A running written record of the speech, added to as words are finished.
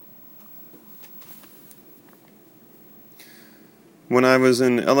When I was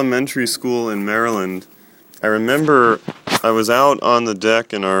in elementary school in Maryland, I remember I was out on the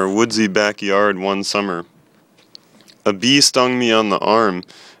deck in our woodsy backyard one summer. A bee stung me on the arm,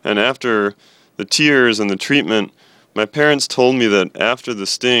 and after the tears and the treatment, my parents told me that after the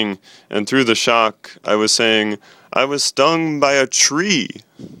sting and through the shock, I was saying, "I was stung by a tree."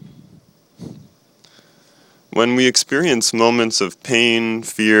 When we experience moments of pain,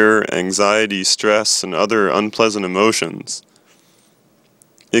 fear, anxiety, stress, and other unpleasant emotions,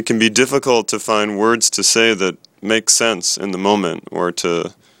 it can be difficult to find words to say that make sense in the moment, or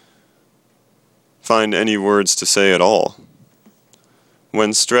to find any words to say at all.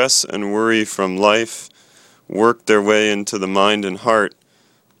 When stress and worry from life work their way into the mind and heart,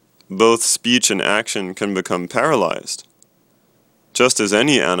 both speech and action can become paralyzed. Just as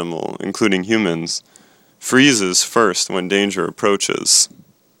any animal, including humans, freezes first when danger approaches.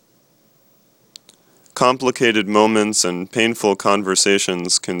 Complicated moments and painful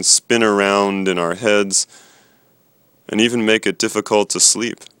conversations can spin around in our heads and even make it difficult to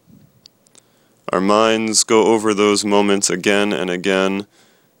sleep. Our minds go over those moments again and again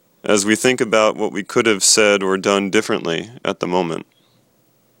as we think about what we could have said or done differently at the moment.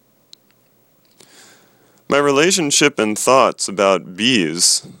 My relationship and thoughts about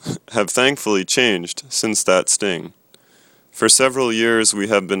bees have thankfully changed since that sting. For several years we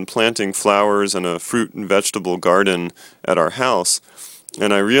have been planting flowers and a fruit and vegetable garden at our house,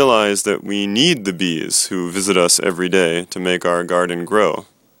 and I realize that we need the bees who visit us every day to make our garden grow.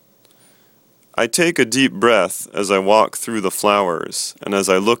 I take a deep breath as I walk through the flowers and as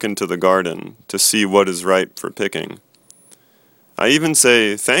I look into the garden to see what is ripe for picking. I even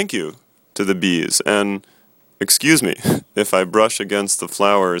say thank you to the bees and excuse me if I brush against the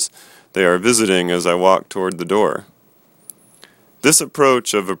flowers they are visiting as I walk toward the door. This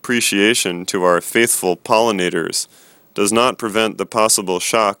approach of appreciation to our faithful pollinators does not prevent the possible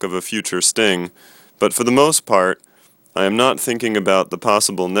shock of a future sting, but for the most part, I am not thinking about the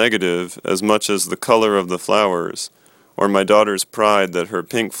possible negative as much as the color of the flowers, or my daughter's pride that her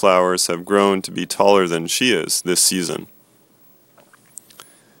pink flowers have grown to be taller than she is this season.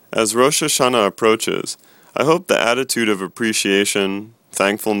 As Rosh Hashanah approaches, I hope the attitude of appreciation,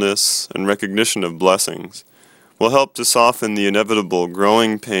 thankfulness, and recognition of blessings will help to soften the inevitable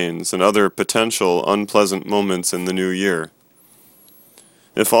growing pains and other potential unpleasant moments in the new year.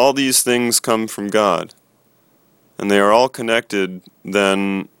 If all these things come from God, and they are all connected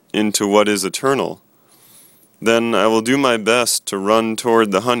then into what is eternal, then I will do my best to run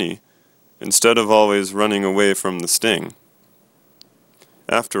toward the honey instead of always running away from the sting.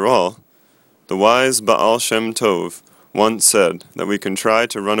 After all, the wise Baal Shem Tov once said that we can try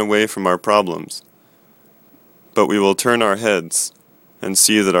to run away from our problems, but we will turn our heads and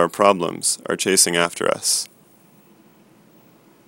see that our problems are chasing after us.